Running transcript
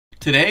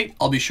Today,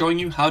 I'll be showing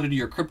you how to do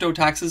your crypto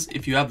taxes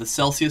if you have the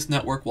Celsius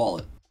Network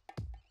wallet.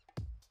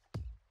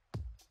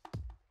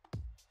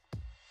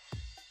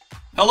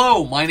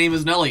 Hello, my name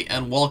is Nelly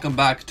and welcome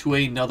back to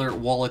another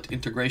wallet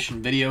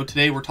integration video.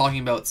 Today we're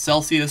talking about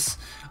Celsius.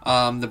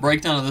 The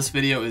breakdown of this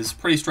video is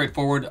pretty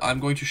straightforward.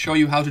 I'm going to show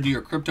you how to do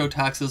your crypto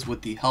taxes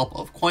with the help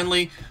of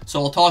Koinly. So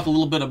I'll talk a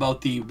little bit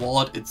about the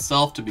wallet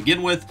itself to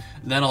begin with,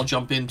 then I'll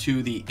jump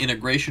into the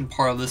integration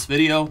part of this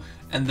video,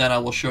 and then I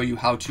will show you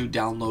how to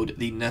download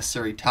the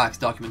necessary tax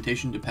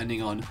documentation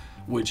depending on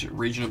which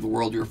region of the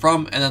world you're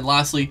from. And then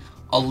lastly,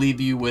 I'll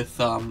leave you with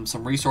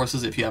some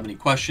resources. If you have any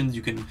questions,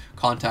 you can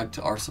contact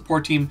our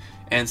support team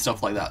and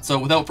stuff like that. So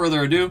without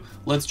further ado,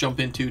 let's jump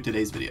into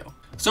today's video.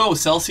 So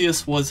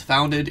Celsius was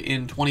founded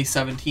in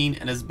 2017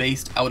 and is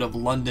based out of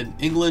London,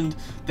 England.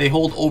 They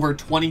hold over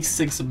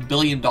 $26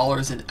 billion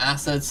in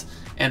assets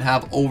and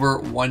have over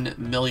 1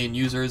 million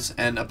users.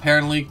 And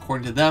apparently,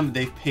 according to them,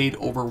 they've paid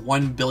over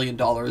 $1 billion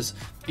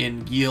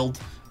in yield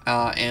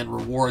and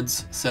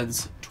rewards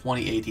since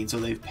 2018. So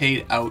they've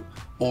paid out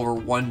over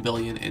 1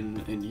 billion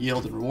in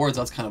yield and rewards.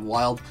 That's kind of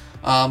wild.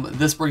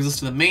 This brings us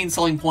to the main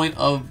selling point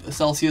of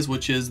Celsius,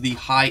 which is the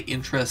high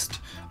interest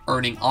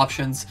earning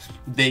options.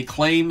 They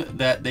claim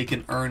that they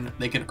can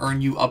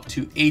earn you up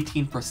to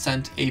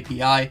 18%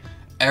 API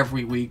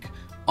every week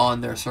on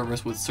their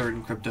service with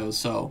certain cryptos.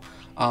 So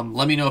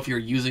let me know if you're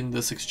using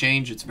this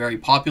exchange. It's very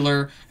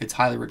popular, it's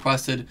highly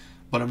requested,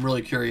 but I'm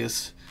really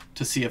curious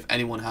to see if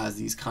anyone has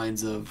these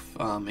kinds of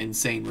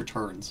insane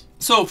returns.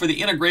 So for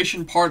the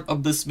integration part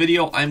of this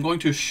video, I'm going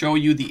to show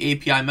you the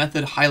API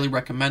method, highly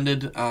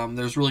recommended.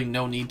 There's really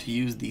no need to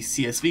use the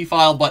CSV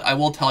file, but I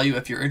will tell you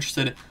if you're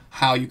interested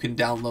how you can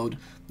download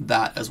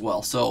that as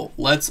well. So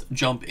let's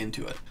jump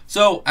into it.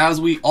 So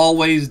as we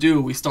always do,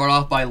 we start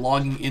off by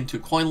logging into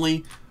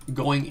Koinly,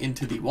 going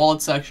into the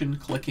wallet section,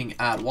 clicking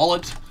add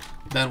wallet.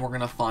 Then we're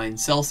gonna find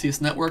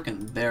Celsius Network,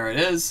 and there it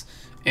is.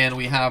 And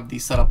we have the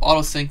setup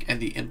auto sync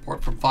and the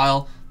import from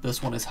file.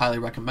 This one is highly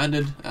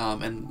recommended,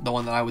 and the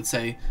one that I would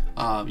say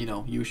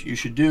you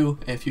should do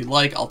if you'd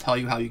like. I'll tell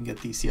you how you can get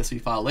the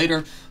CSV file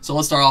later. So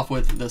let's start off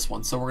with this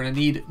one. So we're gonna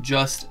need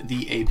just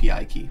the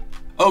API key.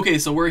 Okay,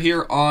 so we're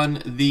here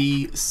on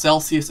the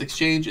Celsius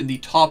exchange. In the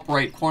top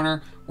right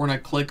corner, we're gonna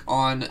click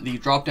on the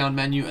drop down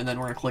menu and then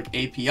we're gonna click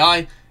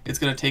API. It's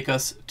gonna take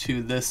us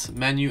to this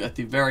menu at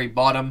the very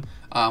bottom.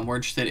 We're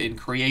interested in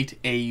create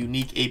a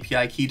unique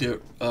API key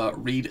to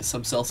read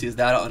some Celsius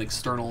data on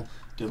external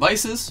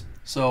devices.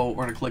 So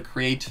we're gonna click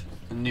create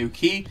a new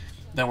key.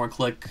 Then we're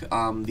gonna click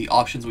the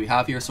options we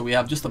have here. So we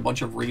have just a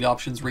bunch of read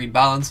options: read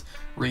balance,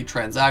 read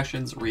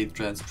transactions, read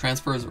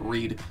transfers,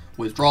 read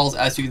withdrawals.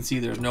 As you can see,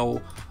 there's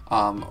no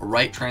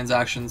write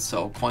transactions,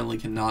 so Koinly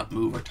cannot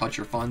move or touch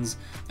your funds,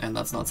 and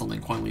that's not something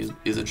Koinly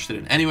is interested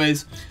in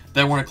anyways.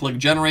 Then we're gonna click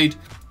generate,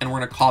 and we're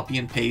gonna copy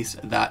and paste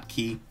that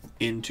key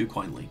into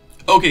Koinly.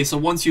 Okay, so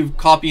once you've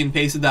copy and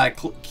pasted that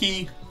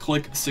key,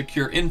 click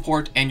secure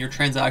import, and your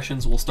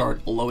transactions will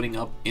start loading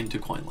up into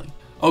Koinly.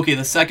 Okay,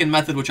 the second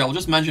method, which I will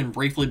just mention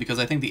briefly because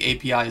I think the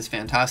API is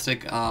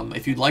fantastic.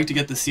 If you'd like to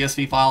get the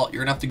CSV file,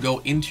 you're gonna have to go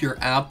into your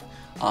app,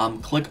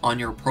 click on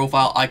your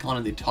profile icon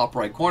in the top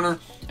right corner,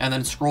 and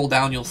then scroll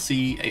down. You'll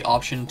see an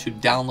option to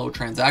download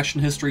transaction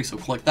history, so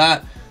click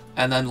that.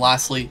 And then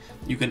lastly,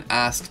 you can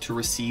ask to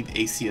receive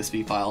a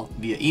CSV file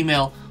via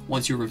email.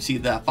 Once you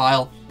receive that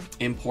file,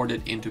 import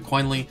it into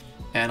Koinly,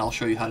 and I'll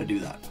show you how to do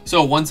that.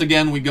 So once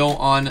again, we go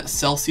on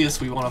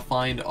Celsius. We want to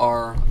find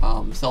our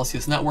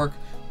Celsius network.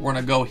 We're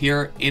going to go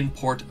here,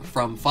 import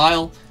from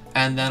file,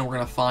 and then we're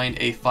going to find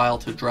a file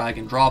to drag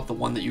and drop, the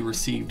one that you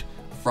received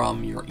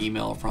from your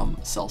email from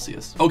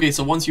Celsius. Okay,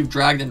 so once you've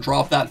dragged and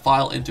dropped that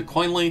file into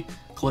Koinly,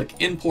 click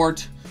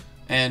import,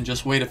 and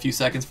just wait a few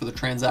seconds for the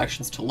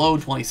transactions to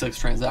load, 26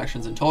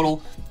 transactions in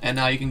total. And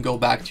now you can go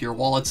back to your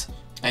wallets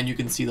and you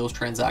can see those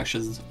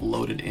transactions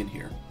loaded in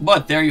here.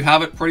 But there you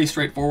have it, pretty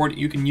straightforward.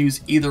 You can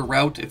use either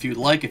route if you'd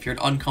like. If you're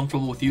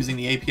uncomfortable with using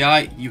the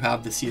API, you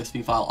have the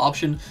CSV file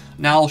option.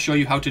 Now I'll show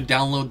you how to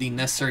download the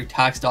necessary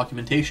tax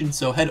documentation.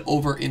 So head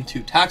over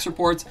into tax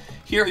reports.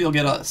 Here you'll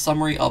get a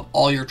summary of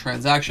all your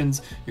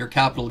transactions, your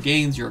capital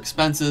gains, your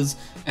expenses,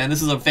 and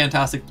this is a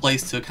fantastic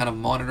place to kind of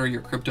monitor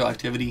your crypto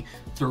activity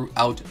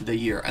throughout the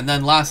year. And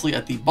then lastly,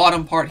 at the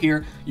bottom part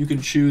here, you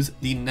can choose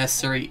the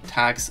necessary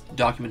tax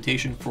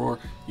documentation for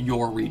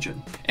your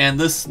region. And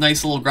this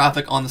nice little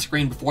graphic on the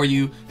screen before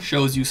you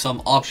shows you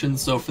some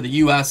options. So for the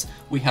US,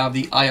 we have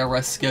the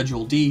IRS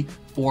Schedule D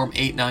Form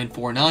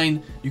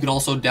 8949. You can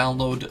also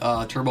download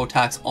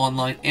TurboTax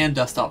online and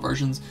desktop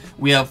versions.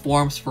 We have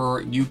forms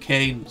for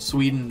UK,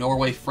 Sweden,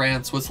 Norway,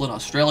 France, Switzerland,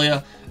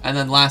 Australia. And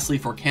then lastly,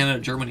 for Canada,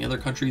 Germany, other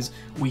countries,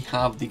 we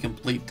have the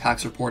complete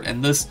tax report.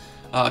 And this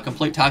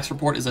complete tax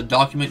report is a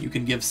document you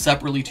can give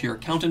separately to your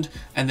accountant,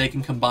 and they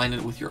can combine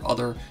it with your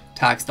other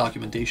tax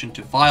documentation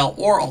to file,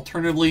 or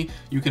alternatively,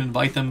 you can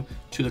invite them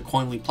to the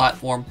Koinly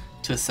platform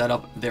to set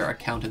up their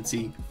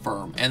accountancy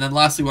firm. And then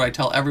lastly, what I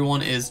tell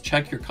everyone is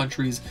check your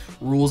country's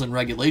rules and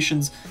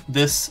regulations.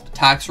 This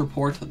tax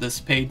report, this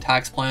paid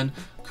tax plan,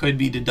 could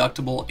be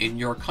deductible in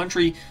your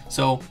country,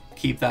 so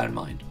keep that in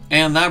mind.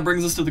 And that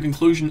brings us to the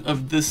conclusion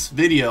of this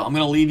video. I'm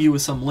going to leave you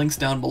with some links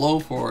down below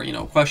for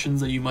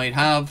questions that you might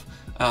have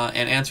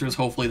and answers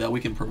hopefully that we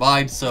can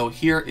provide. So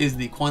here is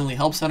the Koinly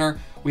Help Center.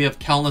 We have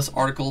countless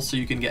articles so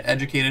you can get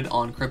educated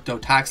on crypto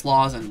tax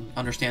laws and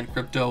understand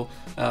crypto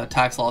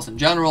tax laws in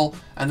general.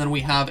 And then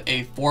we have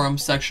a forum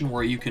section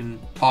where you can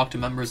talk to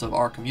members of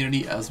our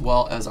community as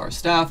well as our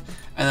staff.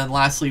 And then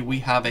lastly, we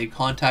have a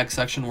contact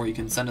section where you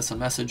can send us a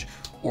message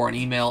or an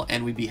email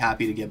and we'd be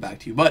happy to get back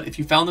to you. But if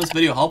you found this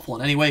video helpful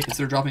in any way,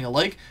 consider dropping a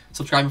like,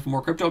 subscribing for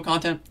more crypto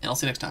content, and I'll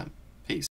see you next time. Peace.